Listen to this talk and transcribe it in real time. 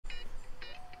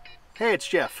Hey, it's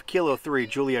Jeff, Kilo 3,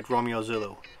 Juliet Romeo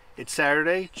Zulu. It's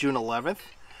Saturday, June 11th,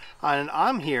 and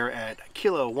I'm here at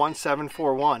Kilo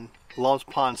 1741, Lums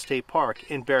Pond State Park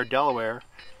in Bear, Delaware.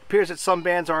 Appears that some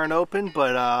bands aren't open,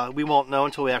 but we won't know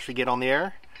until we actually get on the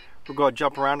air. We're going to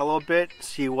jump around a little bit,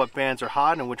 see what bands are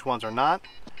hot and which ones are not,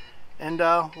 and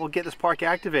we'll get this park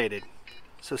activated.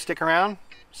 So stick around,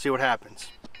 see what happens.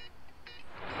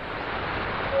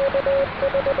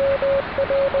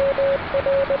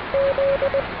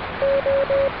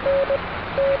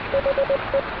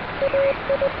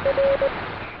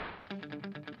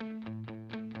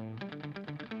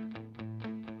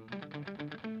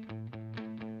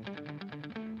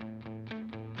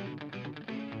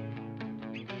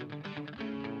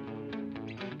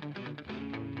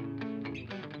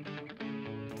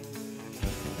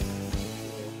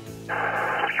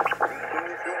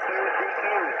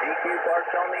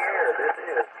 Parked on the air. This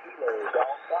is Kilo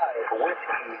Golf 5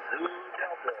 Whiskey Zulu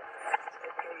Delta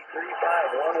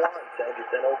 3511 San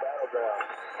Jacinto Battleground.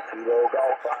 Kilo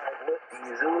Golf 5 Whiskey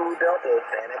Zulu Delta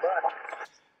standing by.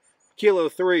 Kilo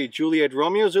 3, Juliet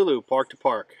Romeo Zulu, park to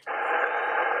park.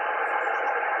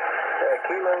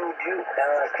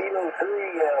 Kilo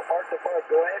 3, park to park,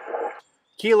 go ahead.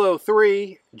 Kilo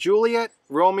 3, Juliet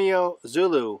Romeo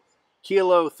Zulu.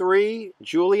 Kilo 3,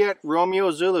 Juliet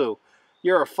Romeo Zulu.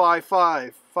 You're a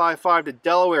 5-5, 5-5 to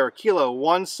Delaware, Kilo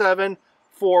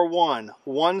 1741,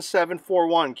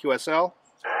 1741 QSL.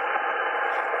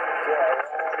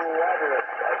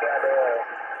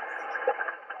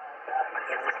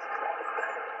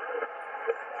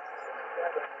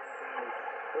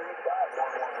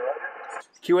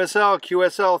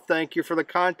 QSL, thank you for the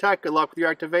contact. Good luck with your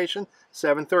activation.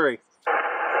 7-3.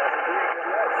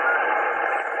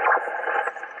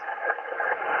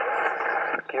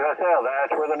 QSL,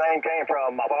 that's where the name came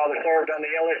from. My father served on the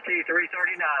LST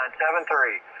 339,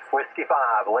 7-3, Whiskey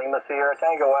 5, Lima Sierra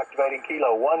Tango, activating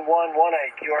Kilo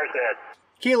 1118, QRZ.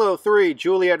 Kilo 3,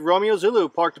 Juliet Romeo Zulu,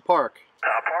 park to park.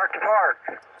 Park to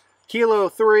park. Kilo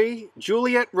 3,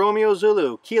 Juliet Romeo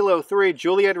Zulu. Kilo 3,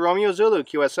 Juliet Romeo Zulu,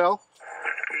 QSL.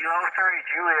 Kilo 3,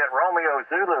 Juliet Romeo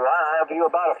Zulu. I have you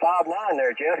about a 5-9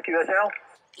 there, Jeff, QSL.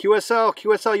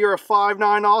 QSL, you're a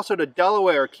 5-9 also to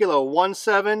Delaware, Kilo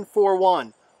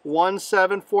 1741,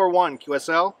 1741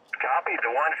 QSL. Copy the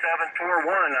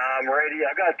 1741. I'm ready.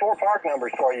 I got 4 park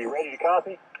numbers for you. Ready to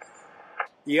copy?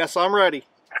 Yes, I'm ready.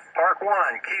 Park 1,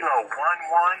 Kilo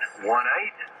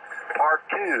 1118. Park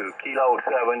 2, Kilo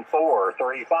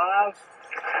 7435.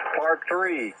 Park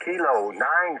 3, Kilo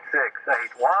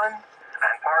 9681.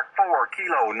 And Park 4,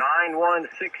 Kilo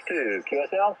 9162.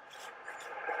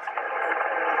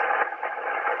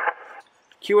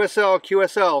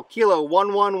 QSL, Kilo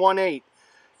 1118,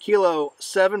 Kilo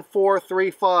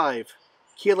 7435,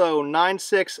 Kilo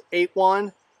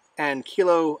 9681, and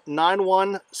Kilo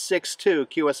 9162,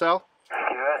 QSL.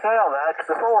 That's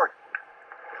the 4th.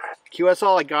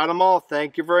 QSL, I got them all.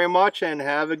 Thank you very much, and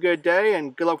have a good day,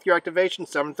 and good luck with your activation,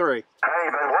 7-3. Hey,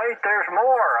 but wait, there's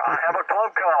more. I have a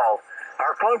club call.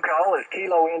 Our club call is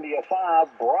Kilo India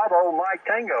 5, Bravo Mike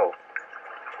Tango.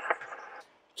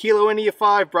 Kilo India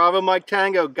 5, Bravo Mike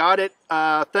Tango. Got it.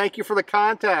 Thank you for the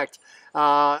contact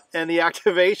and the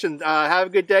activation. Have a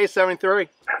good day, 7-3.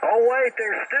 Oh, wait,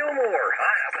 there's still more.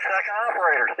 I have a second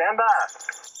operator. Stand by.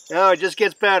 Oh, it just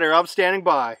gets better. I'm standing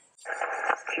by.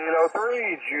 Kilo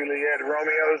 3, Juliet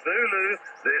Romeo Zulu.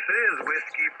 This is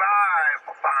Whiskey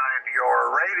 5. Find your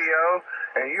radio.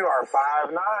 And you are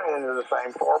 5-9 into the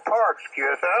same 4 parks,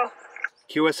 QSL.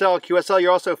 QSL,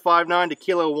 you're also 5-9 to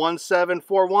Kilo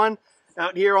 1741.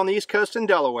 Out here on the East Coast in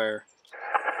Delaware.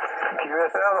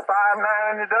 QSL to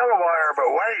 5-9 into Delaware, but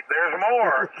wait, there's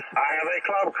more. I have a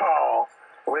club call.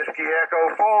 Whiskey Echo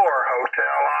 4,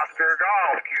 Hotel Oscar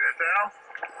Golf, QSL.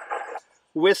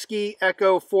 Whiskey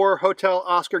Echo 4, Hotel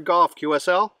Oscar Golf,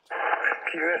 QSL.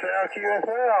 QSL.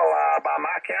 By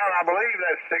my count, I believe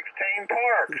that's 16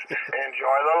 parks.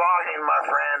 Enjoy the logging, my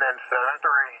friend, and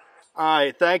 7-3. All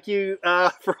right, thank you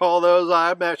for all those.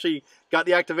 I've actually got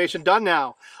the activation done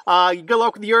now. Good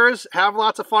luck with yours. Have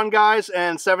lots of fun, guys,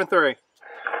 and 7-3. 7-3.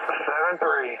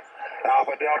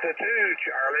 Alpha Delta 2,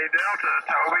 Charlie Delta.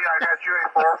 Toby, I got you a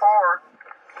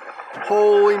 4-4.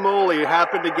 Holy moly, it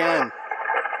happened again.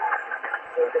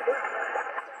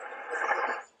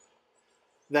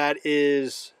 That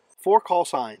is 4 call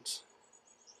signs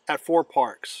at 4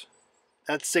 parks.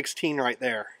 That's 16 right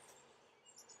there.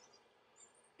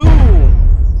 Boom!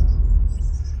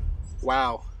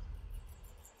 Wow.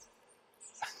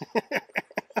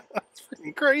 That's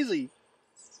freaking crazy.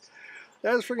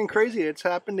 That is freaking crazy. It's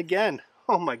happened again.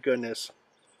 Oh my goodness.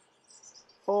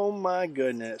 Oh my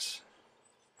goodness.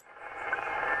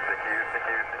 Thank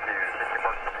you.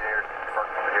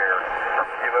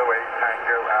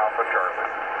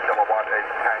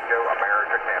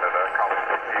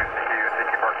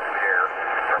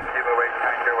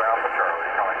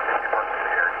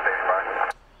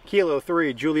 Kilo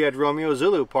 3, Juliet Romeo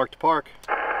Zulu, park to park.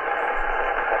 Kilo 3,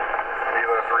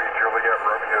 Juliet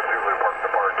Romeo Zulu, park to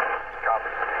park.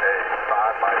 Copy. A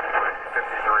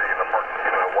 59353 in the park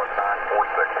Kilo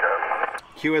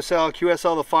 1946.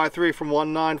 QSL the 53 from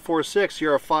 1946,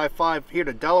 Sierra 55 here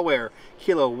to Delaware,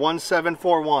 Kilo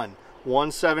 1741.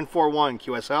 1741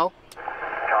 QSL.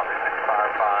 Copy.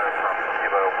 655 from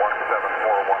Kilo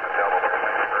 1741 in Delaware.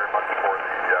 Thank you very much for the park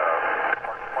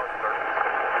to park service.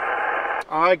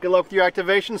 All right, good luck with your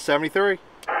activation. 73. 73,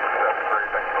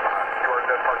 thanks for behind. You are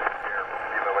dead parking here.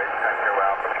 Kilo 8 Tango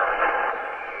Alpha Charlie.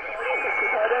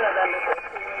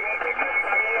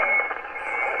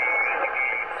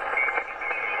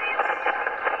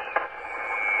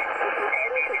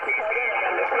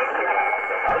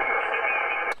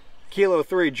 Kilo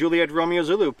 3, Juliet Romeo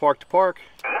Zulu, park to park.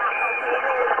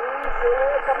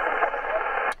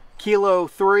 Kilo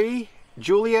 3,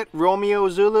 Juliet Romeo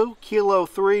Zulu, Kilo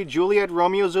 3, Juliet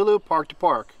Romeo Zulu, park to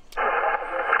park.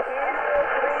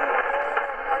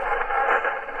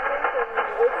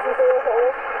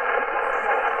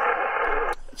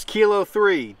 It's Kilo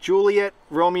 3, Juliet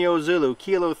Romeo Zulu,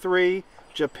 Kilo 3,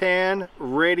 Japan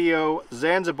Radio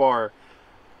Zanzibar,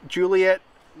 Juliet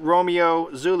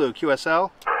Romeo Zulu,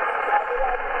 QSL.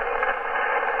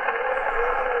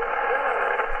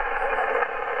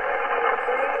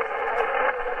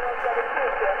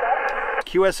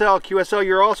 QSL,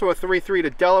 you're also a 3-3 to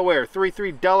Delaware,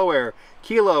 3-3 Delaware,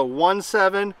 Kilo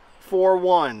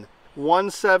 1741,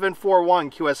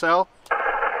 1741 QSL.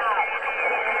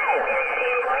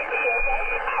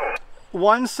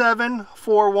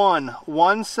 1741,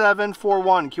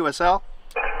 1741 QSL.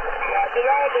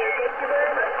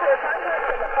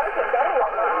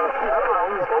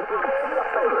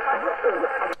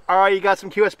 All right, you got some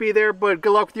QSB there, but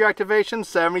good luck with your activation.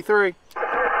 73.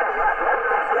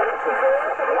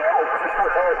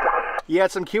 You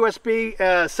had some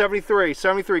QSB, 73.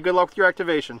 73, good luck with your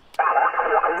activation.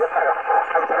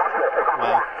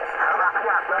 Wow.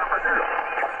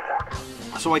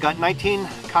 So I got 19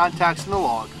 contacts in the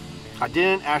log. I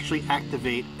didn't actually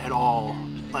activate at all,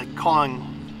 like calling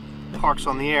parks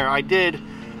on the air. I did.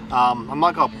 I'm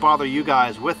not going to bother you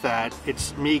guys with that.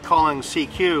 It's me calling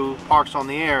CQ, parks on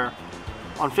the air,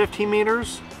 on 15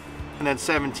 meters and then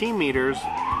 17 meters.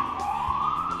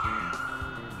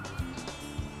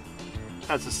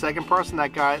 That's the second person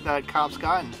that cop's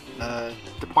gotten, the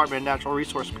Department of Natural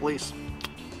Resource Police.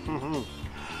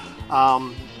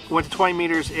 Went to 20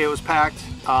 meters, it was packed.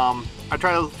 I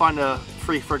tried to find a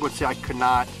free frequency, I could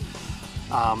not.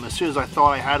 As soon as I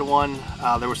thought I had one,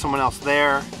 there was someone else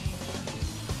there.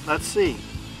 Let's see.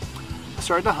 I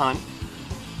started to hunt.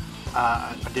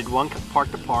 I did one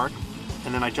park to park,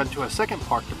 and then I jumped to a second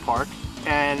park to park,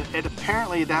 and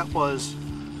apparently that was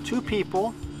two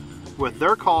people with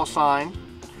their call sign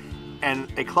and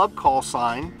a club call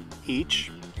sign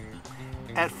each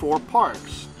at 4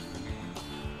 parks.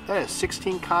 That is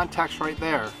 16 contacts right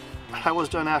there. That was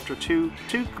done after two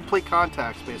complete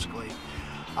contacts, basically.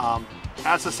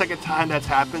 That's the second time that's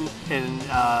happened, and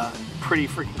pretty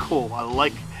freaking cool. I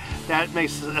like that.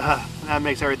 Makes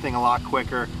everything a lot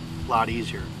quicker, a lot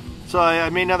easier. So I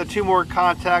made another 2 more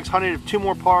contacts, hunted 2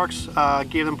 more parks,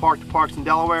 gave them park to parks in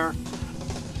Delaware.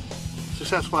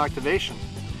 Successful activation.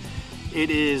 It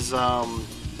is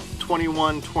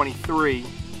 21:23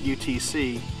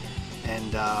 UTC,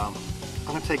 and I'm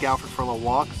going to take Alfred for a little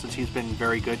walk since he's been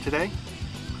very good today,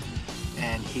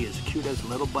 and he is cute as a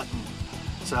little button.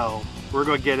 So we're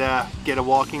going to get a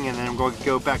walking, and then I'm going to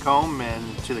go back home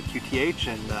and to the QTH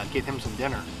and get him some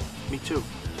dinner. Me too.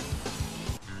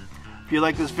 If you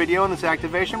like this video and this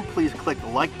activation, please click the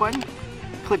like button,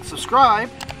 click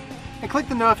subscribe, and click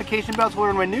the notification bell to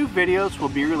learn when new videos will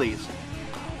be released.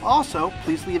 Also,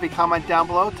 please leave a comment down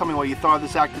below. Tell me what you thought of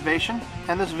this activation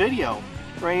and this video,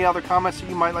 or any other comments that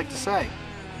you might like to say.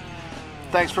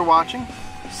 Thanks for watching.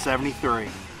 73.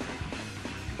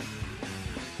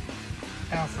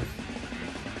 Alfred,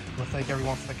 we'll thank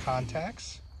everyone for the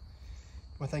contacts.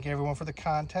 We'll thank everyone for the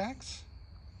contacts.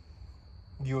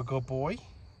 You a good boy?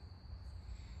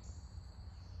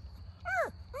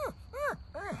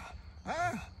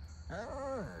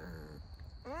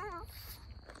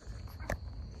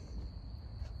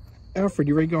 Alfred,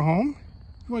 you ready to go home?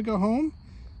 You want to go home?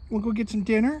 You want to go get some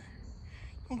dinner? You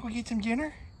want to go get some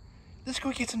dinner? Let's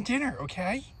go get some dinner,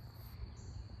 okay?